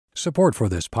Support for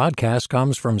this podcast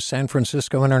comes from San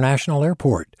Francisco International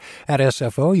Airport. At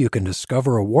SFO, you can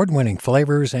discover award-winning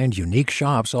flavors and unique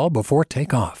shops all before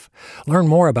takeoff. Learn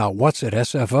more about what's at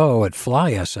SFO at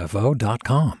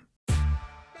flysfo.com.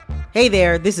 Hey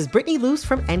there, this is Brittany Luce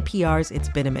from NPR's It's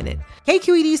Been a Minute.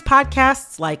 KQED's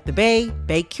podcasts like The Bay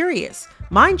Curious,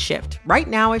 Mindshift, Right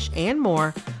Nowish, and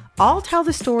more all tell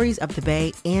the stories of the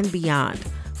Bay and beyond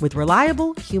with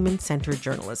reliable, human-centered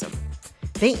journalism.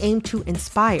 They aim to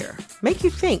inspire, make you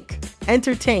think,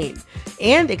 entertain,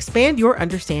 and expand your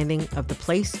understanding of the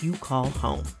place you call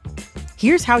home.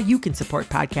 Here's how you can support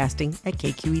podcasting at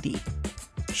KQED.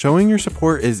 Showing your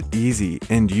support is easy,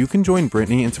 and you can join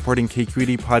Brittany in supporting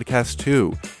KQED Podcast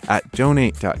too at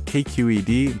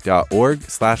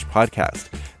donate.kqed.org/podcast.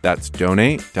 That's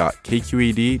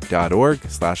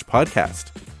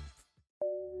donate.kqed.org/podcast.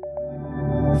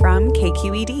 From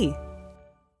KQED.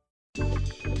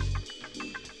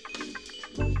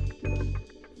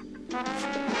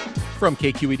 From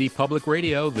KQED Public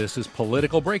Radio, this is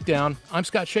Political Breakdown. I'm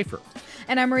Scott Schaefer.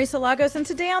 And I'm Marisa Lagos, and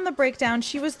today on The Breakdown,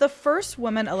 she was the first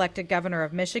woman elected governor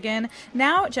of Michigan.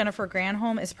 Now, Jennifer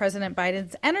Granholm is President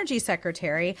Biden's energy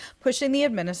secretary, pushing the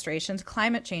administration's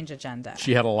climate change agenda.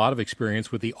 She had a lot of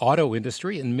experience with the auto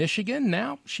industry in Michigan.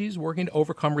 Now she's working to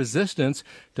overcome resistance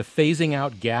to phasing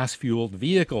out gas-fueled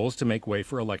vehicles to make way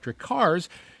for electric cars,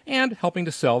 and helping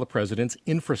to sell the president's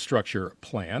infrastructure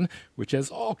plan, which has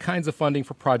all kinds of funding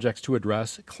for projects to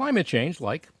address climate change,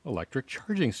 like electric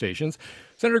charging stations.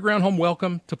 Senator Granholm,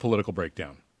 welcome to Political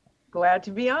Breakdown. Glad to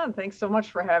be on. Thanks so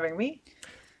much for having me.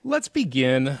 Let's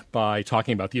begin by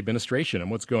talking about the administration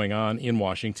and what's going on in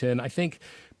Washington. I think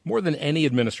more than any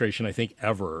administration,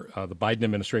 ever, the Biden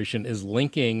administration is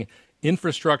linking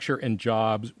infrastructure and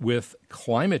jobs with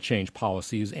climate change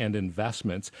policies and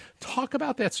investments. Talk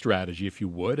about that strategy, if you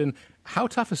would, and how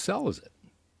tough a sell is it?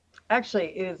 Actually,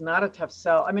 it is not a tough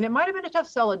sell. I mean, it might have been a tough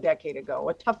sell a decade ago,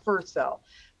 a tougher sell.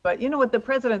 But you know what the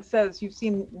president says, you've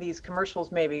seen these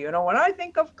commercials maybe, when I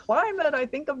think of climate, I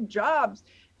think of jobs.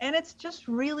 And it's just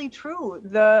really true.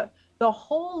 The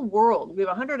whole world, we have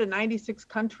 196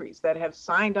 countries that have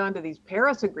signed on to these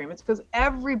Paris agreements because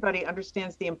everybody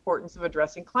understands the importance of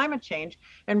addressing climate change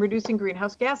and reducing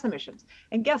greenhouse gas emissions.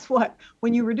 And guess what?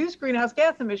 When you reduce greenhouse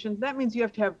gas emissions, that means you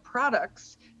have to have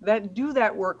products that do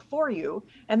that work for you.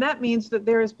 And that means that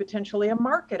there is potentially a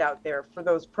market out there for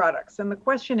those products. And the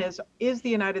question is the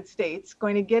United States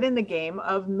going to get in the game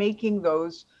of making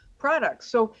those products?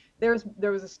 So there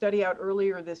was a study out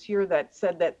earlier this year that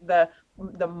said that the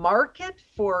market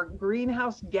for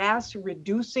greenhouse gas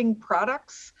reducing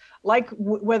products, like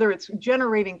whether it's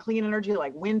generating clean energy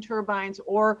like wind turbines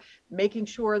or making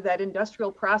sure that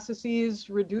industrial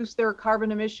processes reduce their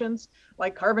carbon emissions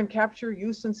like carbon capture,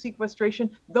 use and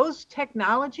sequestration, those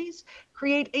technologies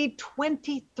create a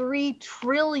 $23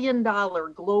 trillion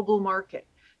global market.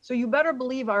 So you better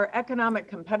believe our economic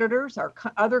competitors, our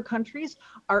other countries,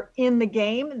 are in the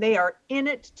game. They are in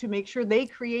it to make sure they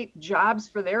create jobs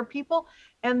for their people.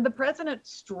 And the president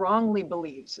strongly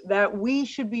believes that we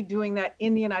should be doing that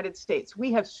in the United States.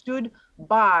 We have stood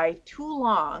by too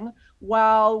long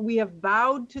while we have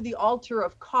bowed to the altar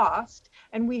of cost,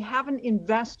 and we haven't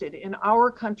invested in our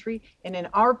country and in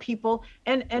our people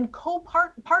and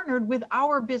partnered with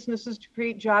our businesses to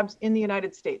create jobs in the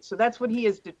United States. So that's what he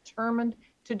is determined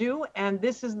to do. And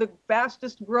this is the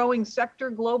fastest growing sector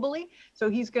globally. So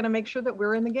he's going to make sure that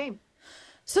we're in the game.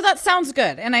 So that sounds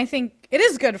good. And I think it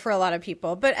is good for a lot of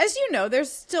people. But as you know,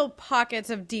 there's still pockets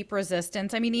of deep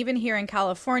resistance. I mean, even here in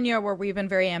California, where we've been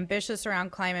very ambitious around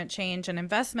climate change and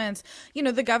investments,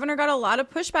 the governor got a lot of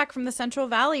pushback from the Central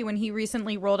Valley when he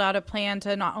recently rolled out a plan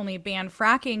to not only ban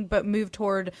fracking, but move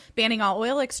toward banning all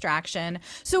oil extraction.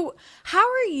 So how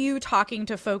are you talking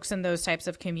to folks in those types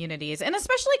of communities? And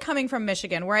especially coming from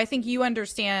Michigan, where I think you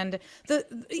understand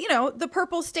the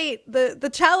purple state,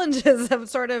 the challenges of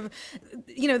sort of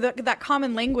that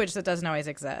common language that doesn't always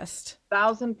exist.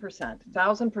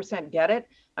 1,000% get it.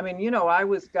 I mean, I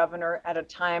was governor at a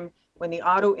time when the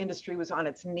auto industry was on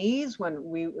its knees,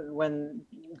 when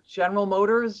General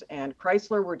Motors and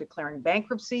Chrysler were declaring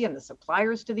bankruptcy and the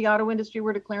suppliers to the auto industry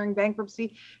were declaring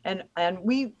bankruptcy. And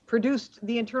we produced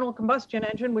the internal combustion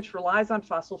engine, which relies on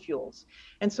fossil fuels.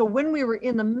 And so when we were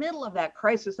in the middle of that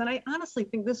crisis, and I honestly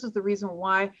think this is the reason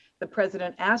why the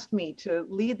president asked me to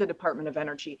lead the Department of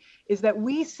Energy, is that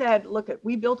we said, look,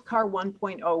 we built car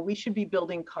 1.0, we should be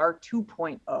building car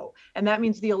 2.0. And that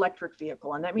means the electric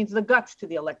vehicle, and that means the guts to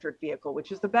the electric vehicle,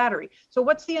 which is the battery. So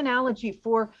what's the analogy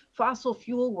for fossil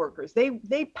fuel workers?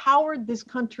 They powered this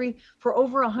country for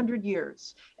over 100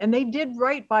 years, and they did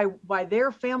right by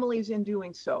their families in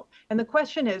doing so. And the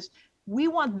question is, we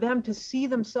want them to see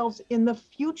themselves in the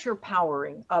future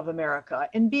powering of America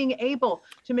and being able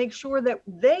to make sure that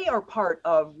they are part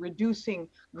of reducing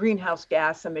greenhouse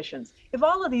gas emissions. If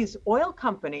all of these oil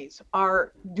companies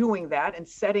are doing that and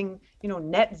setting,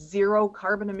 net zero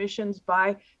carbon emissions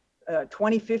by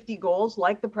 2050 goals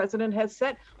like the president has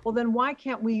set, well, then why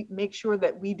can't we make sure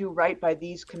that we do right by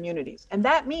these communities? And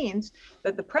that means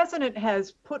that the president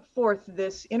has put forth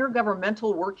this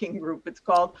intergovernmental working group, it's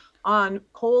called, on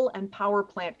coal and power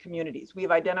plant communities. We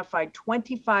have identified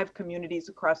 25 communities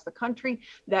across the country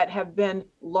that have been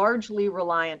largely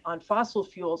reliant on fossil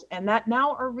fuels and that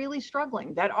now are really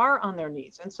struggling, that are on their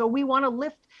knees. And so we want to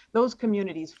lift those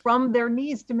communities from their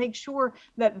knees to make sure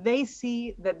that they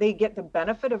see that they get the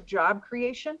benefit of job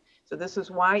creation. So this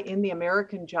is why in the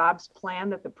American Jobs Plan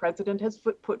that the president has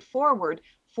put forward,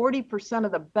 40%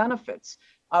 of the benefits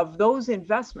of those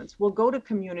investments will go to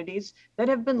communities that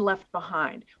have been left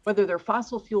behind, whether they're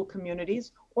fossil fuel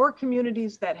communities or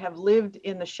communities that have lived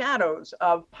in the shadows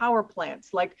of power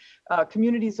plants, like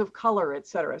communities of color, et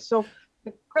cetera. So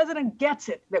the president gets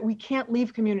it that we can't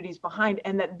leave communities behind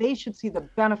and that they should see the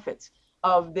benefits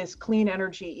of this clean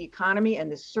energy economy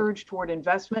and this surge toward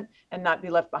investment and not be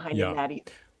left behind in that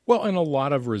either. Well, and a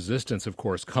lot of resistance, of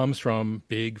course, comes from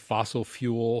big fossil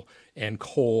fuel and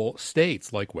coal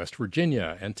states like West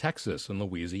Virginia and Texas and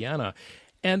Louisiana.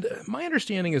 And my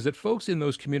understanding is that folks in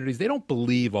those communities, they don't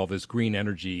believe all this green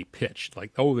energy pitch,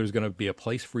 like, oh, there's going to be a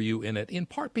place for you in it, in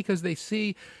part because they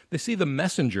see the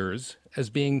messengers as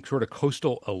being sort of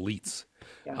coastal elites.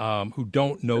 Yeah. Who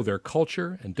don't know their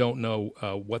culture and don't know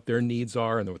what their needs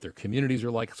are and what their communities are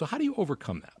like. So how do you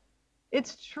overcome that?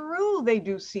 It's true, they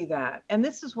do see that. And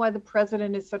this is why the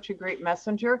president is such a great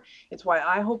messenger. It's why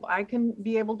I hope I can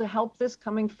be able to help this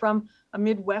coming from a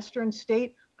Midwestern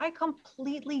state. I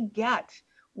completely get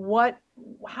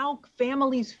how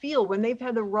families feel when they've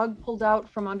had the rug pulled out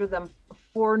from under them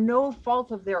for no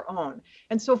fault of their own.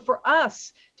 And so for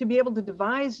us to be able to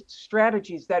devise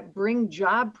strategies that bring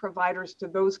job providers to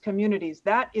those communities,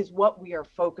 that is what we are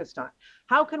focused on.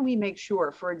 How can we make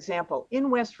sure, for example, in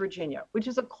West Virginia, which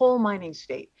is a coal mining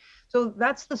state, so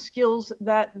that's the skills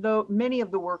that many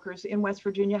of the workers in West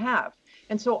Virginia have.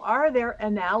 And so are there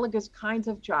analogous kinds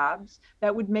of jobs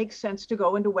that would make sense to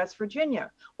go into West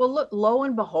Virginia? Well, look, lo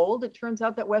and behold, it turns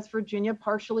out that West Virginia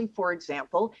partially, for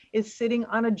example, is sitting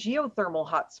on a geothermal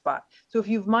hotspot. So if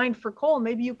you've mined for coal,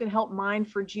 maybe you can help mine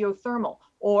for geothermal.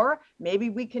 Or maybe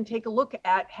we can take a look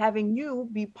at having you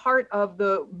be part of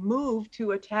the move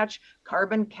to attach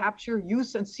carbon capture,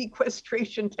 use, and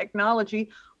sequestration technology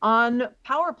on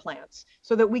power plants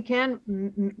so that we can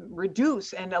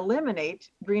reduce and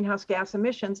eliminate greenhouse gas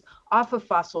emissions off of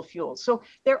fossil fuels. So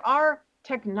there are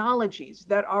technologies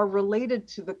that are related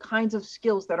to the kinds of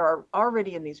skills that are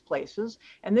already in these places.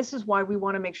 And this is why we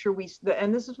want to make sure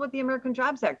and this is what the American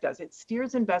Jobs Act does. It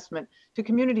steers investment to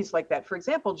communities like that. For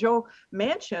example, Joe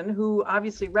Manchin, who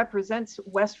obviously represents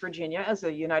West Virginia as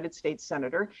a United States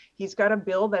Senator, he's got a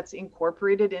bill that's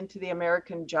incorporated into the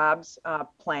American Jobs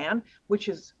Plan,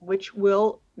 which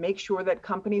will make sure that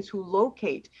companies who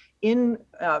locate in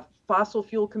fossil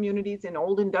fuel communities, in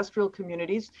old industrial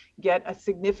communities, get a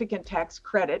significant tax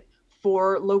credit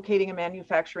for locating a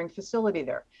manufacturing facility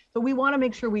there. So we want to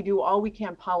make sure we do all we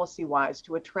can policy-wise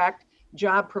to attract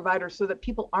job providers so that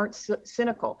people aren't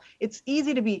cynical. It's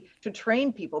easy to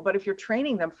train people, but if you're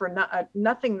training them for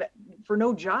for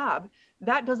no job,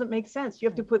 that doesn't make sense. You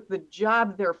have to put the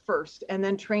job there first and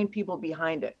then train people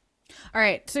behind it. All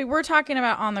right. So we're talking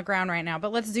about on the ground right now,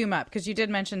 but let's zoom up because you did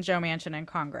mention Joe Manchin in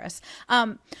Congress. I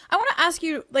want to ask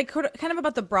you kind of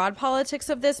about the broad politics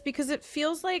of this, because it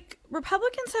feels like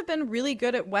Republicans have been really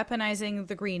good at weaponizing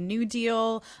the Green New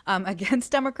Deal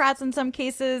against Democrats in some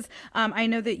cases. I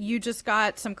know that you just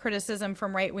got some criticism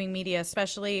from right-wing media,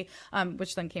 especially,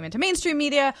 which then came into mainstream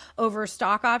media, over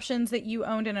stock options that you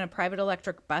owned in a private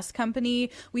electric bus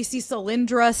company. We see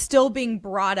Solyndra still being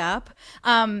brought up.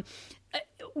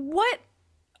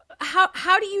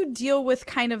 How do you deal with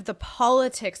kind of the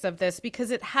politics of this?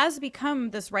 Because it has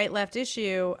become this right-left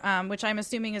issue, which I'm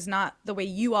assuming is not the way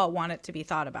you all want it to be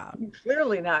thought about.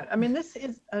 Clearly not. I mean,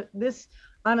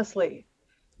 honestly,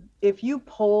 if you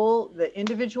poll the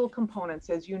individual components,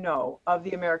 as you know, of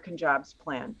the American Jobs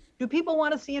Plan, do people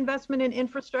want to see investment in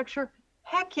infrastructure?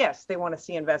 Heck yes, they want to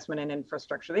see investment in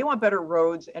infrastructure. They want better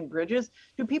roads and bridges.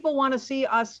 Do people want to see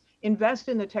us invest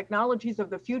in the technologies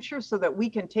of the future so that we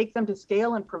can take them to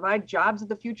scale and provide jobs of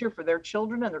the future for their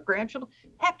children and their grandchildren?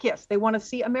 Heck yes, they want to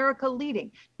see America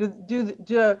leading.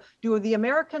 Do the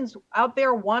Americans out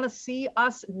there want to see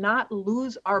us not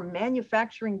lose our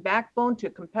manufacturing backbone to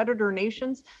competitor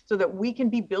nations so that we can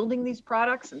be building these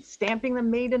products and stamping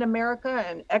them made in America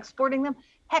and exporting them?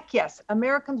 Heck yes,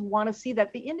 Americans want to see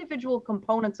that. The individual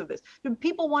components of this. Do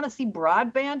people want to see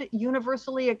broadband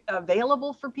universally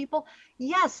available for people?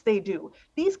 Yes, they do.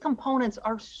 These components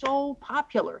are so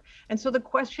popular. And so the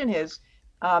question is,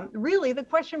 really, the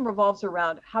question revolves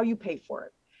around how you pay for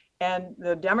it. And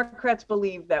the Democrats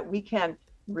believe that we can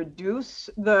reduce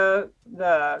the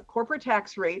corporate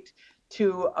tax rate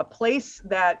to a place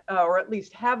that, or at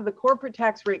least have the corporate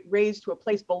tax rate raised to a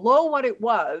place below what it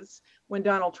was when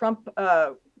Donald Trump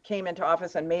came into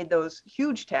office and made those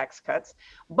huge tax cuts,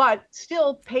 but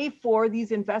still pay for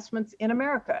these investments in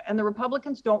America. And the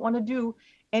Republicans don't want to do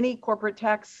any corporate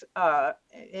tax,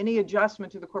 any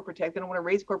adjustment to the corporate tax. They don't want to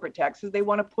raise corporate taxes. They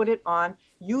want to put it on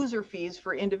user fees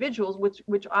for individuals,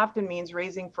 which often means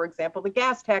raising, for example, the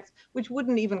gas tax, which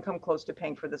wouldn't even come close to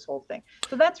paying for this whole thing.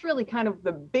 So that's really kind of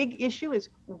the big issue, is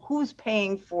who's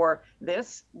paying for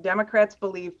this. Democrats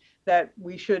believe that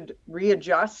we should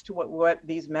readjust what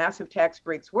these massive tax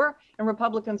breaks were, and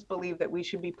Republicans believe that we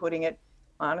should be putting it,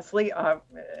 honestly,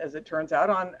 as it turns out,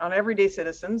 on everyday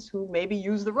citizens who maybe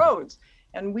use the roads.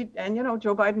 And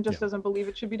Joe Biden just doesn't believe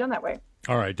it should be done that way.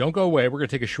 All right, don't go away. We're going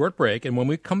to take a short break. And when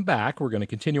we come back, we're going to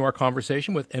continue our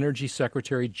conversation with Energy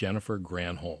Secretary Jennifer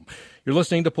Granholm. You're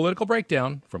listening to Political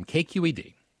Breakdown from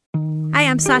KQED. Hi,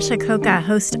 I'm Sasha Koka,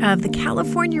 host of the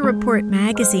California Report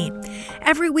magazine.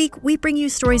 Every week, we bring you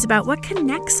stories about what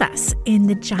connects us in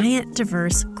the giant,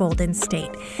 diverse Golden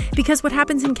State. Because what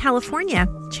happens in California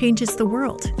changes the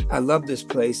world. I love this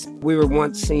place. We were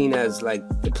once seen as like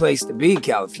the place to be,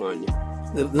 California.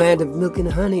 The land of milk and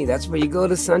honey. That's where you go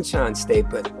to Sunshine State,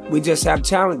 but we just have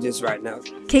challenges right now.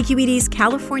 KQED's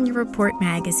California Report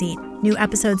magazine. New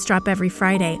episodes drop every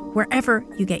Friday, wherever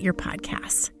you get your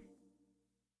podcasts.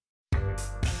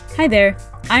 Hi there,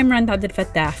 I'm Randa Abdel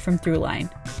Fattah from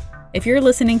Throughline. If you're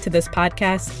listening to this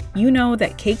podcast, you know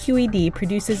that KQED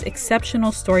produces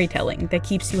exceptional storytelling that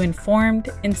keeps you informed,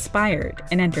 inspired,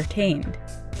 and entertained.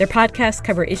 Their podcasts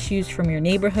cover issues from your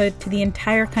neighborhood to the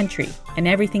entire country and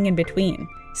everything in between.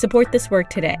 Support this work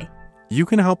today. You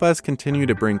can help us continue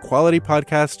to bring quality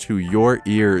podcasts to your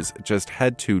ears. Just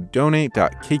head to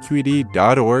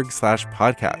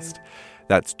donate.kqed.org/podcast.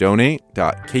 That's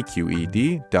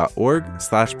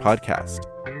donate.kqed.org/podcast.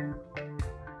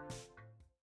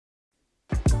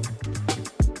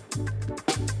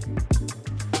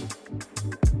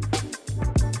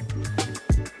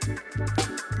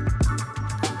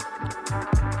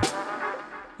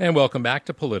 And welcome back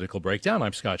to Political Breakdown.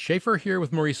 I'm Scott Schaefer here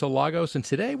with Marisa Lagos, and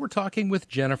today we're talking with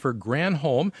Jennifer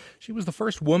Granholm. She was the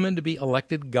first woman to be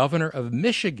elected governor of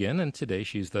Michigan, and today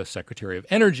she's the Secretary of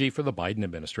Energy for the Biden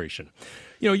administration.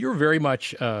 You know, you're very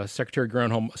much, Secretary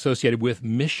Granholm, associated with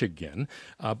Michigan,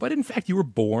 but in fact you were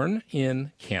born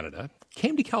in Canada,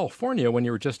 came to California when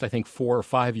you were just, I think, 4 or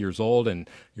 5 years old, and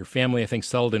your family, I think,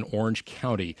 settled in Orange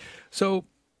County. So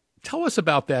tell us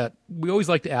about that. We always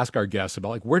like to ask our guests about,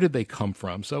 like, where did they come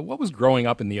from? So what was growing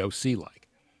up in the OC like?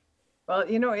 Well,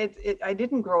 I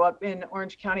didn't grow up in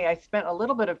Orange County. I spent a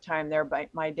little bit of time there, but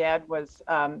my dad was,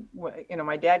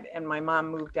 my dad and my mom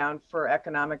moved down for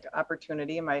economic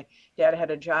opportunity. My dad had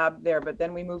a job there, but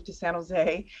then we moved to San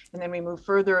Jose, and then we moved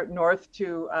further north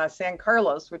to San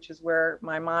Carlos, which is where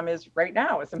my mom is right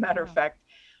now, as a matter of fact.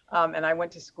 And I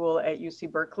went to school at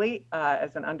UC Berkeley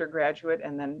as an undergraduate,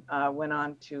 and then went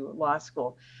on to law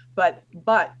school. But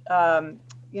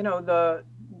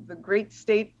the great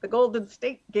state, the Golden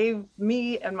State, gave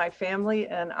me and my family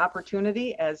an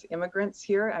opportunity as immigrants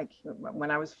here.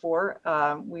 When I was 4,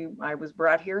 I was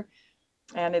brought here,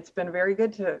 and it's been very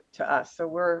good to us.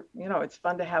 So it's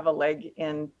fun to have a leg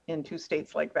in 2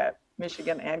 states like that,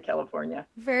 Michigan and California.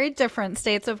 Very different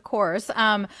states, of course.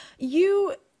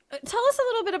 Tell us a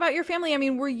little bit about your family. I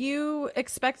mean, were you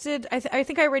expected? I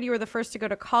think I read you were the first to go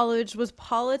to college. Was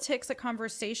politics a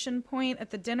conversation point at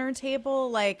the dinner table?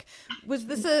 Like, was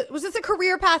this a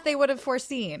career path they would have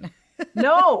foreseen?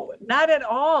 No, not at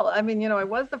all. I mean, I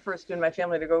was the first in my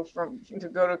family to go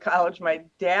to college. My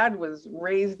dad was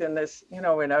raised in this, in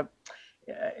a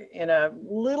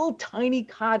little tiny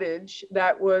cottage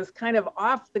that was kind of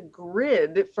off the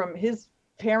grid from his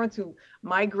parents, who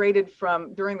migrated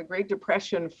during the Great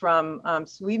Depression from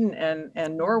Sweden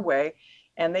and Norway.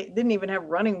 and they didn't even have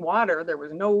running water. There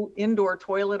was no indoor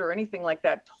toilet or anything like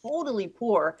that, totally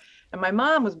poor. And my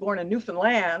mom was born in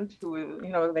Newfoundland, who,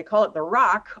 they call it the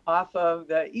Rock, off of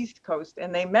the East Coast.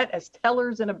 And they met as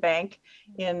tellers in a bank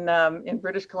in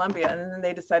British Columbia. And then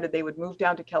they decided they would move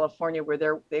down to California,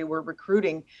 where they were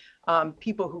recruiting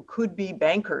people who could be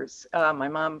bankers. My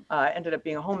mom ended up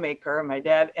being a homemaker, and my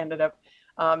dad ended up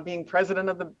being president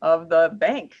of the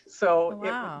bank. So It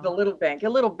was a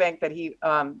little bank that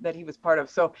he was part of.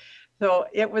 So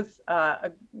it was,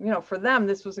 for them,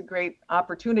 this was a great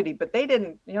opportunity, but they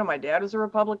didn't, my dad was a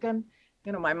Republican.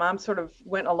 My mom sort of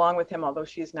went along with him, although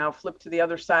she's now flipped to the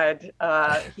other side.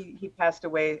 He passed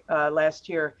away last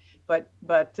year. But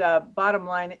bottom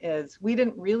line is, we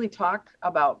didn't really talk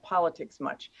about politics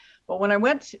much. But when I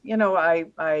went,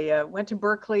 I went to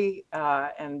Berkeley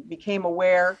and became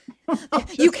aware.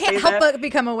 You can't help but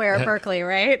become aware of Berkeley,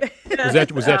 right?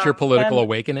 Was that your political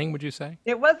awakening, would you say?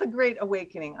 It was a great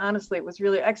awakening. Honestly, it was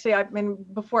really, actually,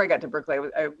 before I got to Berkeley,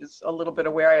 I was a little bit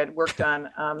aware. I had worked on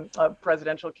a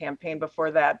presidential campaign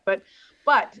before that. But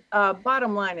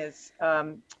bottom line is,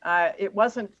 it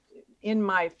wasn't in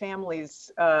my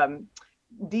family's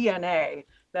DNA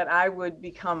that I would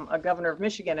become a governor of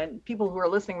Michigan. And people who are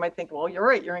listening might think, well, you're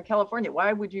right, you're in California.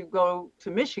 Why would you go to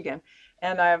Michigan?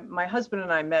 And my husband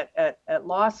and I met at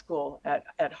law school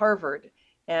at Harvard.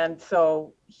 And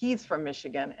so he's from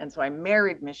Michigan. And so I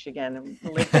married Michigan and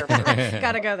lived there for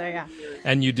Gotta go there, yeah.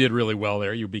 And you did really well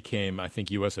there. You became, I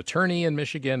think, U.S. Attorney in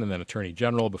Michigan and then Attorney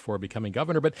General before becoming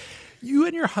governor. But you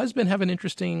and your husband have an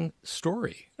interesting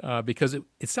story because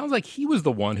it sounds like he was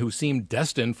the one who seemed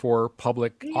destined for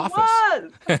public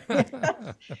office. He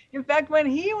was. In fact, when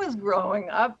he was growing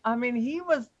up, he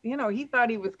was, he thought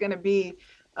he was going to be,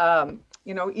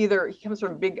 either, he comes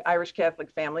from a big Irish Catholic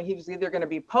family. He was either going to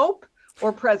be Pope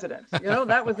or president.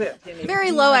 That was it.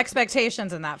 Very low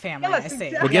expectations in that family, yes, I see.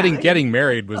 Exactly. Well, getting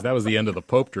married was the end of the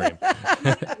Pope dream.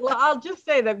 Well, I'll just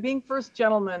say that being first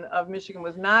gentleman of Michigan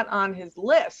was not on his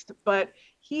list, but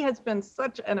he has been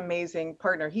such an amazing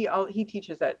partner. He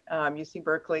teaches at UC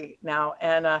Berkeley now,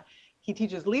 and he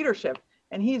teaches leadership,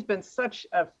 and he's been such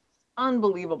a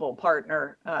unbelievable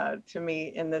partner to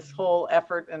me in this whole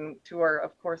effort, and to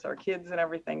of course our kids and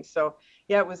everything. So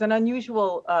yeah, it was an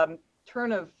unusual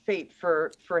turn of fate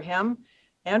for him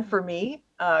and for me,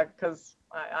 because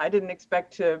I didn't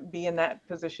expect to be in that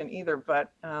position either,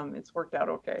 but it's worked out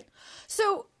okay.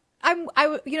 So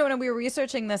when we were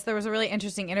researching this, there was a really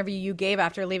interesting interview you gave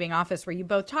after leaving office where you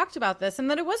both talked about this and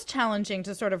that it was challenging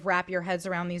to sort of wrap your heads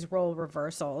around these role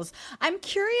reversals. I'm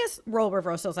curious, role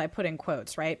reversals, I put in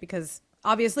quotes, right? Because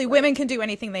obviously women can do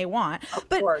anything they want.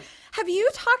 But have you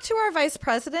talked to our vice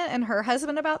president and her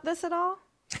husband about this at all?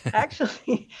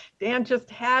 Actually, Dan just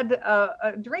had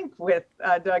a drink with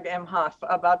Doug Emhoff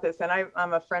about this, and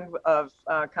I'm a friend of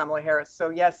Kamala Harris. So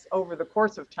yes, over the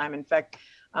course of time, in fact,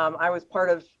 I was part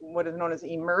of what is known as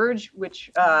Emerge,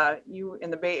 which you in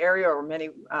the Bay Area, or many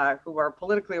who are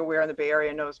politically aware in the Bay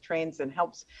Area, knows, trains and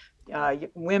helps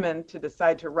women to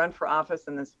decide to run for office,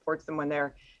 and then supports them when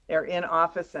they're in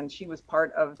office. And she was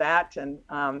part of that. And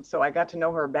so I got to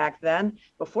know her back then,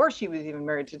 before she was even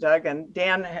married to Doug. And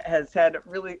Dan has had a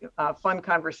really fun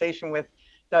conversation with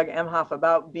Doug Emhoff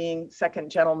about being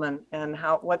second gentleman and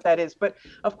what that is. But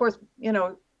of course,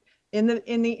 in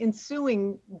the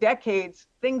ensuing decades,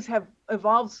 things have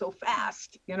evolved so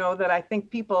fast, that I think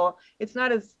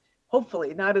it's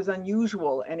hopefully not as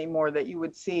unusual anymore that you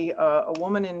would see a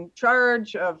woman in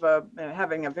charge of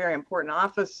having a very important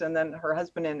office, and then her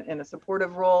husband in a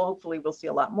supportive role. Hopefully we'll see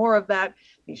a lot more of that.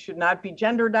 These should not be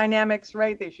gender dynamics,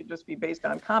 right? They should just be based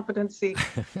on competency.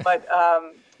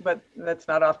 But that's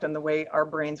not often the way our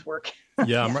brains work.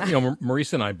 Yeah,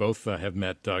 Maurice and I both have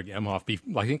met Doug Emhoff,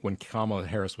 I think, when Kamala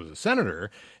Harris was a senator,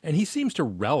 and he seems to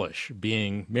relish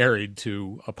being married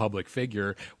to a public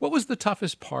figure. What was the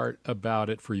toughest part about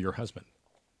it for your husband?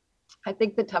 I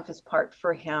think the toughest part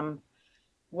for him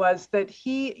was that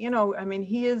he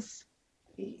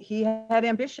had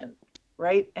ambition,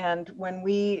 right? And when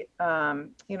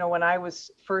when I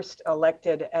was first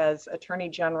elected as Attorney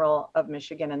General of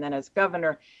Michigan and then as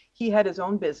governor, he had his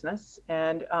own business,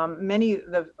 and many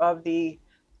of the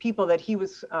people that he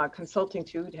was consulting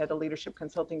to, he had a leadership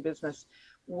consulting business,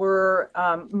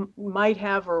 might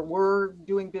have or were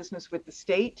doing business with the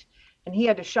state, and he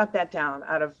had to shut that down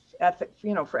out of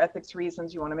for ethics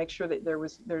reasons. You want to make sure that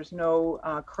there's no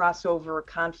crossover,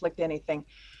 conflict, anything.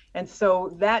 And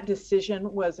so that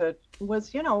decision was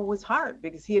hard,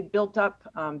 because he had built up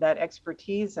that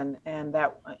expertise and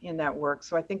that in that work.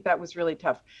 So I think that was really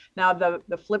tough. Now,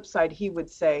 the flip side, he would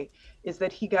say, is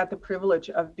that he got the privilege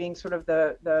of being sort of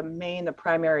the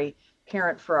primary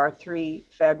parent for our three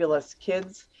fabulous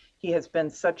kids. He has been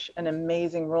such an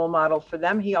amazing role model for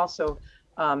them. He also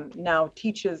now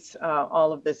teaches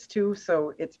all of this too.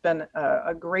 So it's been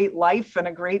a great life and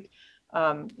a great,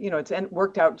 it's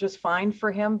worked out just fine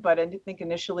for him. But I think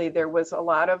initially there was a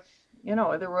lot of,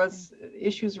 there was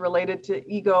issues related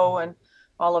to ego and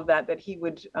all of that he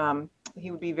would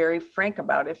be very frank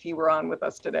about if he were on with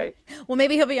us today. Well,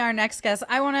 maybe he'll be our next guest.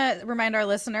 I want to remind our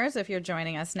listeners, if you're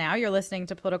joining us now, you're listening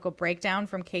to Political Breakdown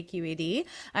from KQED.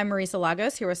 I'm Marisa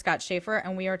Lagos here with Scott Schaefer,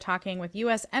 and we are talking with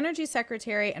U.S. Energy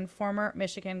Secretary and former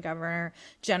Michigan Governor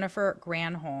Jennifer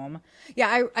Granholm.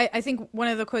 Yeah, I think one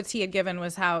of the quotes he had given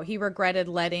was how he regretted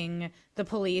letting the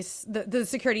police, the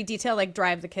security detail,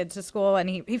 drive the kids to school, and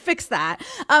he fixed that.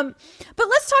 But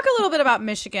let's talk a little bit about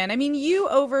Michigan. I mean, you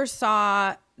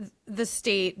oversaw the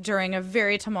state during a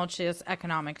very tumultuous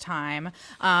economic time.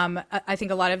 I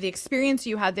think a lot of the experience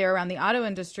you had there around the auto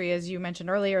industry, as you mentioned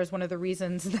earlier, is one of the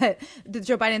reasons that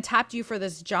Joe Biden tapped you for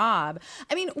this job.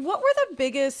 I mean, what were the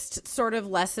biggest sort of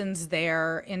lessons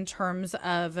there in terms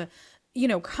of,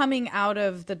 coming out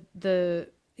of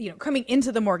coming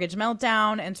into the mortgage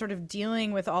meltdown and sort of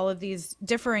dealing with all of these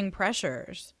differing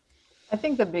pressures? I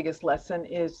think the biggest lesson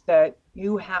is that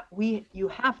you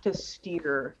have to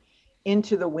steer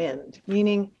into the wind,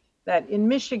 meaning that in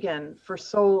Michigan for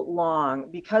so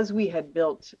long, because we had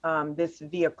built this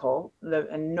vehicle,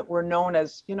 and we're known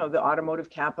as, the automotive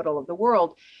capital of the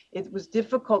world, it was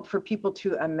difficult for people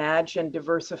to imagine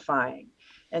diversifying.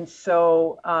 And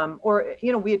so,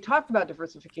 we had talked about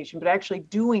diversification, but actually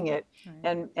doing it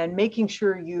and making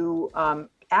sure you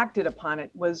acted upon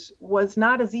it was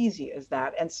not as easy as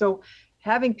that. And so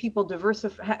having people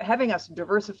having us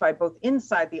diversify both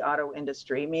inside the auto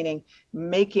industry, meaning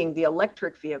making the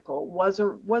electric vehicle,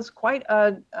 was quite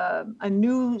a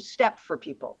new step for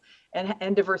people,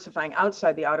 and diversifying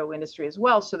outside the auto industry as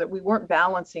well, so that we weren't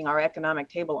balancing our economic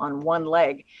table on one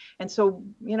leg. And so,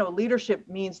 leadership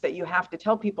means that you have to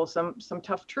tell people some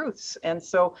tough truths. And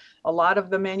so a lot of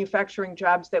the manufacturing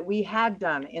jobs that we had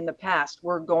done in the past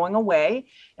were going away,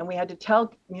 and we had to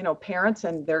tell, parents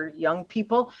and their young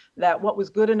people that what was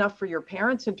good enough for your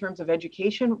parents in terms of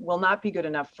education will not be good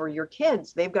enough for your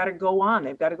kids. They've got to go on.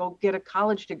 They've got to go get a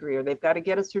college degree, or they've got to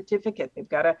get a certificate. They've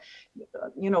got to,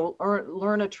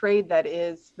 learn a trade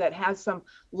that has some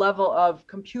level of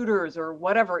computers or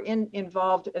whatever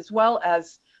involved, as well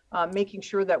as making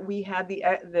sure that we had the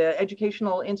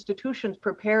educational institutions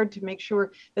prepared to make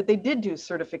sure that they did do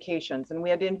certifications, and we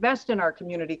had to invest in our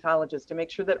community colleges to make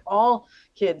sure that all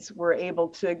kids were able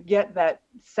to get that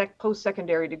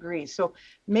post-secondary degree. So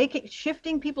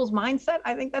shifting people's mindset,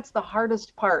 I think that's the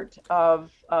hardest part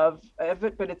of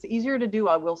it, but it's easier to do,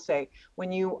 I will say,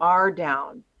 when you are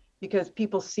down, because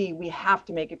people see we have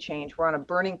to make a change. We're on a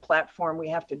burning platform. We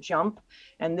have to jump,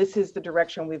 and this is the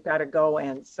direction we've got to go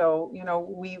in. So,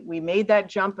 we made that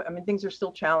jump. I mean, things are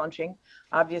still challenging,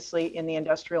 obviously, in the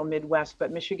industrial Midwest,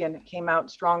 but Michigan came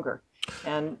out stronger.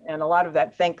 And a lot of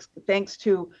that thanks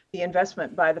to the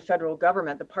investment by the federal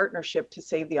government, the partnership to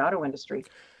save the auto industry.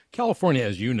 California,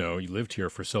 as you know, you lived here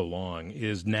for so long,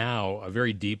 is now a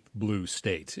very deep blue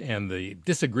state. And the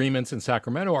disagreements in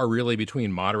Sacramento are really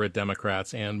between moderate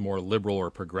Democrats and more liberal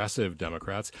or progressive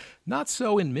Democrats. Not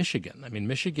so in Michigan. I mean,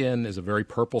 Michigan is a very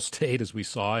purple state, as we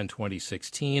saw in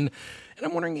 2016. And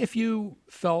I'm wondering if you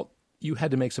felt you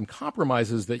had to make some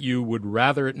compromises that you would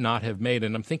rather not have made.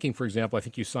 And I'm thinking, for example, I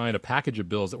think you signed a package of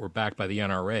bills that were backed by the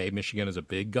NRA. Michigan is a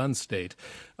big gun state.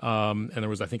 And there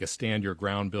was, I think, a Stand Your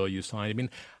Ground bill you signed. I mean,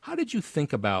 how did you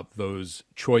think about those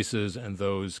choices and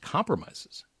those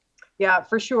compromises? Yeah,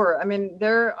 for sure. I mean,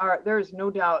 there is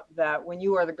no doubt that when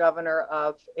you are the governor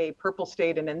of a purple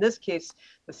state, and in this case,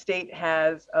 the state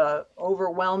has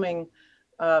overwhelming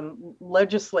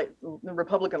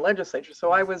Republican legislature.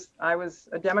 So I was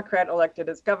a Democrat elected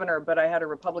as governor, but I had a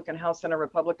Republican House and a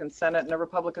Republican Senate and a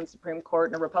Republican Supreme Court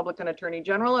and a Republican Attorney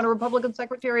General and a Republican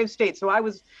Secretary of State. So I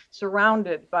was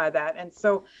surrounded by that. And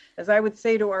so, as I would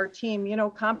say to our team,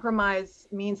 compromise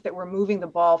means that we're moving the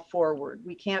ball forward.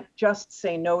 We can't just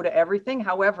say no to everything.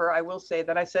 However, I will say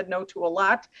that I said no to a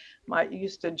lot. I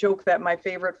used to joke that my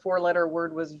favorite four-letter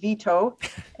word was veto,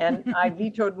 and I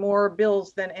vetoed more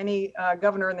bills than any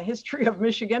governor in the history of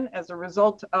Michigan as a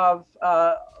result of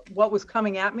what was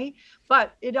coming at me.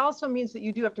 But it also means that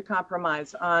you do have to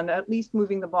compromise on at least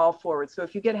moving the ball forward. So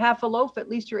if you get half a loaf, at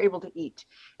least you're able to eat,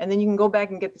 and then you can go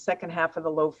back and get the second half of the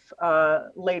loaf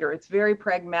later. It's very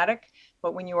pragmatic,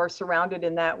 but when you are surrounded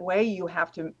in that way, you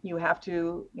have to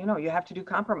do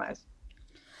compromise.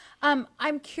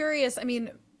 I'm curious. I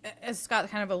mean, as Scott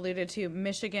kind of alluded to,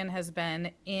 Michigan has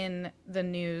been in the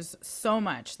news so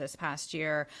much this past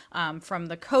year, from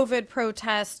the COVID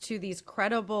protests to these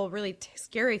credible, really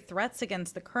scary threats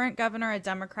against the current governor, a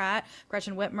Democrat,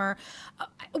 Gretchen Whitmer.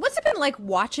 What's it been like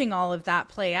watching all of that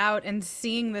play out and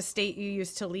seeing the state you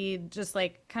used to lead just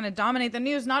like kind of dominate the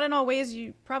news, not in all ways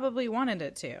you probably wanted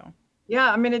it to?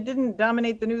 Yeah, I mean, it didn't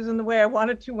dominate the news in the way I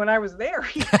wanted to when I was there.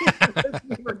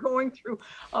 We were going through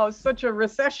such a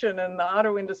recession in the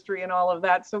auto industry and all of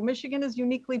that. So Michigan is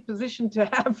uniquely positioned to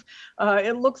have,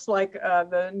 it looks like,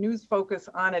 the news focus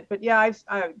on it. But yeah,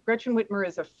 Gretchen Whitmer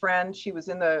is a friend. She was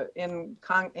in the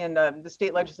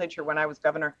state legislature when I was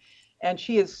governor, and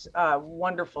she is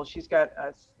wonderful. She's got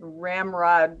a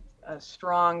ramrod, a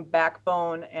strong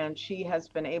backbone, and she has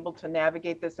been able to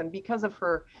navigate this. And because of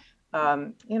her,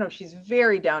 she's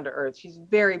very down to earth. She's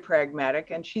very pragmatic,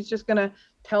 and she's just going to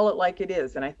tell it like it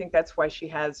is. And I think that's why she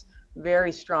has very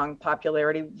strong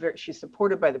popularity. She's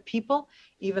supported by the people,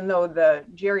 even though the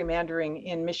gerrymandering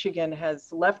in Michigan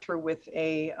has left her with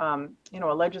a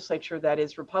legislature that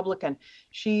is Republican.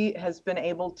 She has been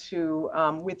able to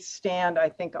withstand, I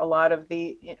think, a lot of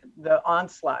the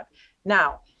onslaught.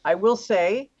 Now, I will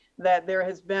say that there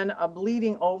has been a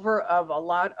bleeding over of a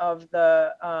lot of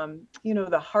the,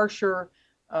 the harsher,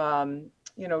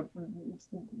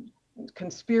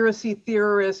 conspiracy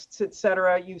theorists, et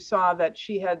cetera. You saw that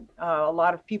she had a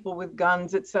lot of people with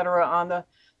guns, et cetera, on the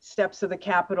steps of the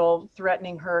Capitol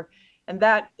threatening her. And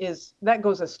that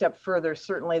goes a step further,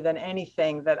 certainly, than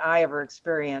anything that I ever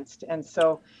experienced. And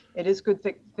so it is a good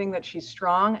thing that she's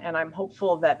strong. And I'm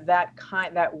hopeful that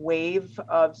that wave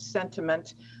of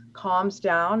sentiment calms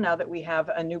down now that we have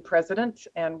a new president,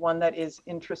 and one that is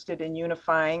interested in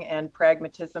unifying and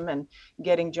pragmatism and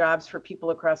getting jobs for people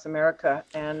across America,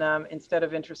 and instead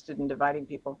of interested in dividing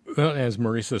people. Well, as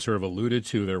Marisa sort of alluded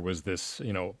to, there was this,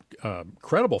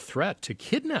 credible threat to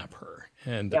kidnap her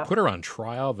and put her on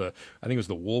trial. I think it was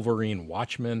the Wolverine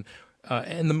Watchman,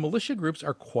 and the militia groups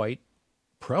are quite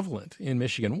prevalent in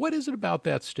Michigan. What is it about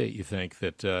that state, you think,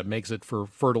 that makes it for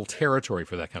fertile territory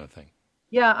for that kind of thing?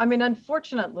 Yeah, I mean,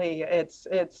 unfortunately, it's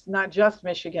not just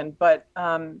Michigan, but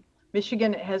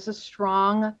Michigan has a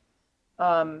strong,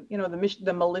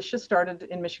 the militia started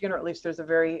in Michigan, or at least there's a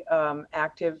very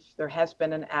there has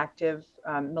been an active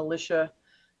militia,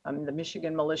 the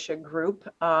Michigan Militia Group,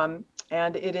 and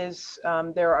it is,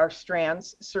 there are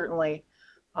strands, certainly,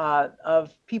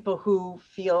 of people who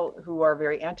are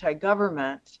very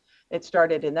anti-government. It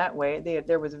started in that way.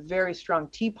 There was a very strong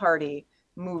Tea Party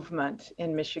movement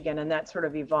in Michigan, and that sort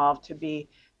of evolved to be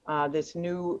this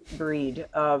new breed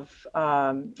of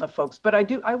folks. But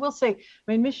I will say,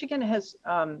 I mean, Michigan has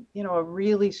a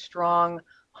really strong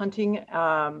hunting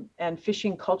and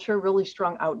fishing culture, really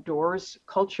strong outdoors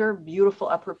culture, beautiful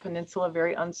Upper Peninsula,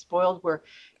 very unspoiled, where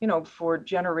for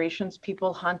generations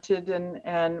people hunted and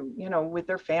with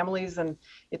their families, and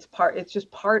it's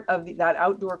just part of that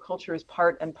outdoor culture is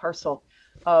part and parcel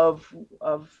of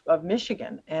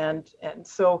Michigan, and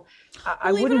so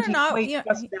I wouldn't equate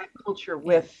just that culture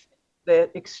with the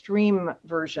extreme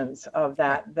versions of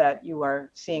that you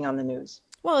are seeing on the news.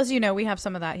 Well, as you know, we have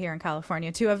some of that here in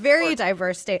California, too, a very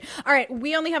diverse state. All right,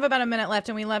 we only have about a minute left,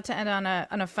 and we love to end on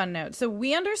a fun note. So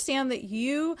we understand that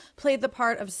you played the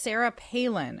part of Sarah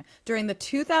Palin during the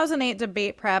 2008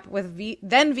 debate prep with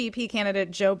then VP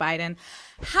candidate Joe Biden.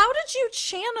 How did you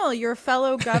channel your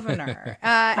fellow governor?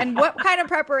 And what kind of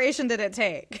preparation did it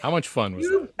take? How much fun was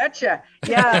You betcha.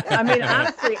 Yeah, I mean,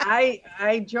 honestly,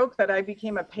 I joke that I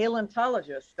became a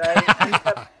paleontologist. I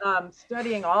kept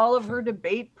studying all of her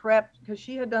debate prep, because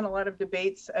she had done a lot of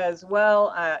debates as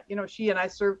well. She and I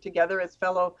served together as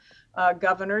fellow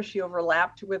governors. She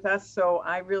overlapped with us. So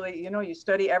I really, you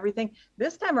study everything.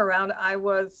 This time around,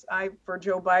 for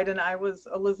Joe Biden, I was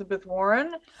Elizabeth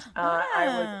Warren. I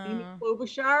was Amy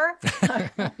Klobuchar.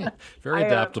 Very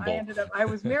adaptable. I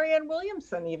was Marianne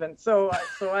Williamson even. So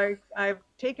I've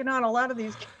taken on a lot of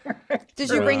these characters.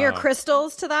 Did you bring your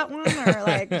crystals to that one, or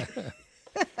like?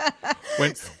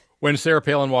 When Sarah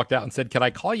Palin walked out and said, "Can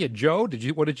I call you Joe?"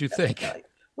 What did you think?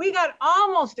 We got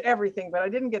almost everything, but I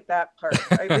didn't get that part.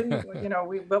 I didn't,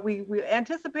 we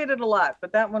anticipated a lot,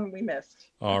 but that one we missed.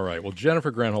 All right. Well,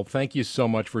 Jennifer Granholm, thank you so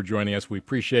much for joining us. We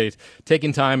appreciate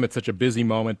taking time at such a busy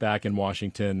moment back in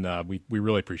Washington. We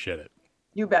really appreciate it.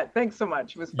 You bet. Thanks so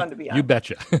much. It was fun to be on. You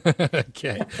betcha.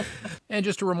 Okay. And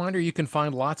just a reminder, you can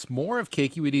find lots more of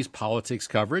KQED's politics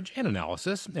coverage and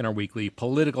analysis in our weekly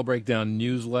Political Breakdown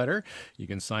newsletter. You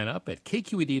can sign up at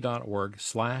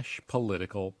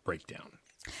kqed.org/political breakdown.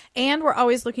 And we're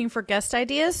always looking for guest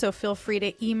ideas, so feel free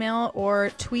to email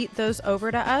or tweet those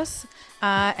over to us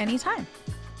anytime.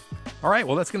 All right,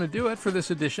 well, that's going to do it for this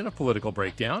edition of Political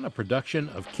Breakdown, a production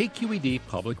of KQED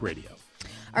Public Radio.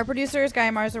 Our producer is Guy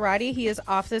Marzorati. He is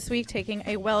off this week taking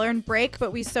a well-earned break,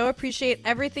 but we so appreciate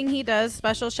everything he does.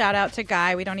 Special shout out to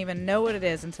Guy. We don't even know what it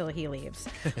is until he leaves.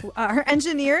 Our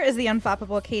engineer is the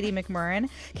unflappable Katie McMurrin.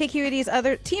 KQED's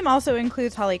other team also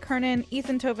includes Holly Kernan,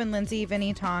 Ethan Tobin, Lindsay,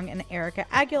 Vinny Tong, and Erica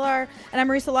Aguilar. And I'm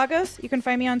Marisa Lagos. You can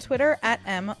find me on Twitter at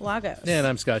 @MLagos. And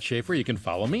I'm Scott Schaefer. You can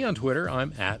follow me on Twitter.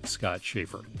 I'm @Scott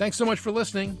Schaefer. Thanks so much for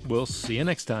listening. We'll see you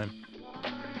next time.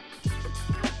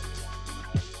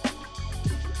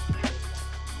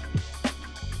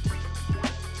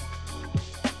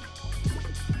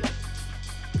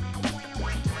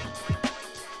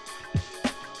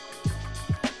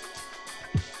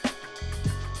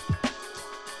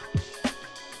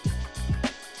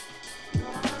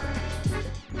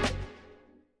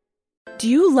 Do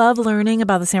you love learning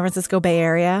about the San Francisco Bay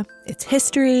Area, its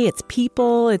history, its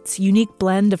people, its unique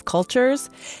blend of cultures?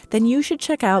 Then you should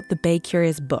check out the Bay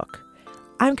Curious book.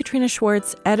 I'm Katrina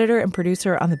Schwartz, editor and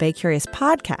producer on the Bay Curious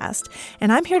podcast,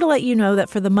 and I'm here to let you know that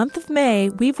for the month of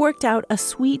May, we've worked out a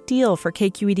sweet deal for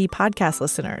KQED podcast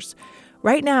listeners.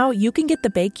 Right now, you can get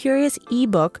the Bay Curious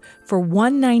ebook for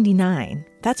 $1.99.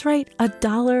 That's right,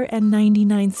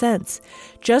 $1.99.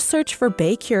 Just search for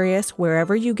Bay Curious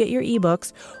wherever you get your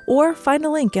ebooks or find a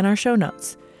link in our show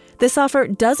notes. This offer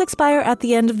does expire at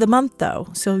the end of the month, though,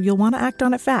 so you'll want to act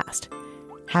on it fast.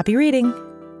 Happy reading!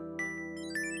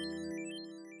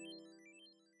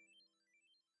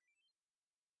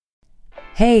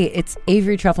 Hey, it's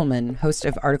Avery Trufelman, host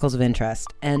of Articles of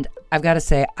Interest, and I've got to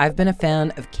say, I've been a fan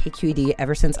of KQED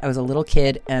ever since I was a little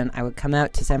kid, and I would come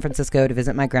out to San Francisco to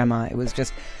visit my grandma. It was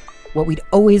just what we'd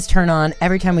always turn on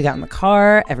every time we got in the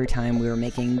car, every time we were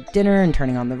making dinner and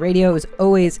turning on the radio. It was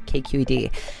always KQED.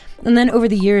 And then over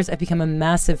the years, I've become a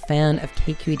massive fan of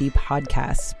KQED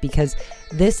podcasts because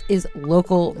this is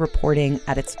local reporting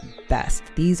at its best.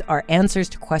 These are answers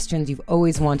to questions you've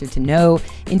always wanted to know,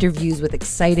 interviews with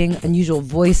exciting, unusual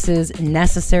voices,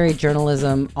 necessary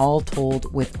journalism, all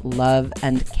told with love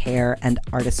and care and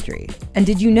artistry. And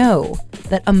did you know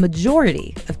that a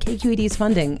majority of KQED's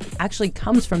funding actually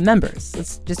comes from members?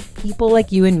 It's just people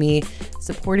like you and me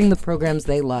supporting the programs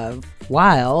they love,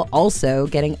 while also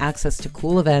getting access to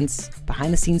cool events,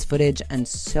 behind-the-scenes footage, and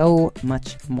so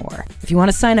much more. If you want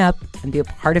to sign up and be a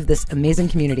part of this amazing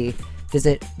community,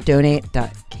 visit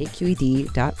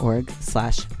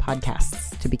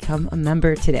donate.kqed.org/podcasts to become a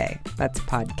member today. That's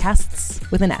podcasts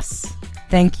with an S.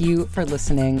 Thank you for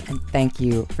listening, and thank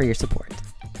you for your support.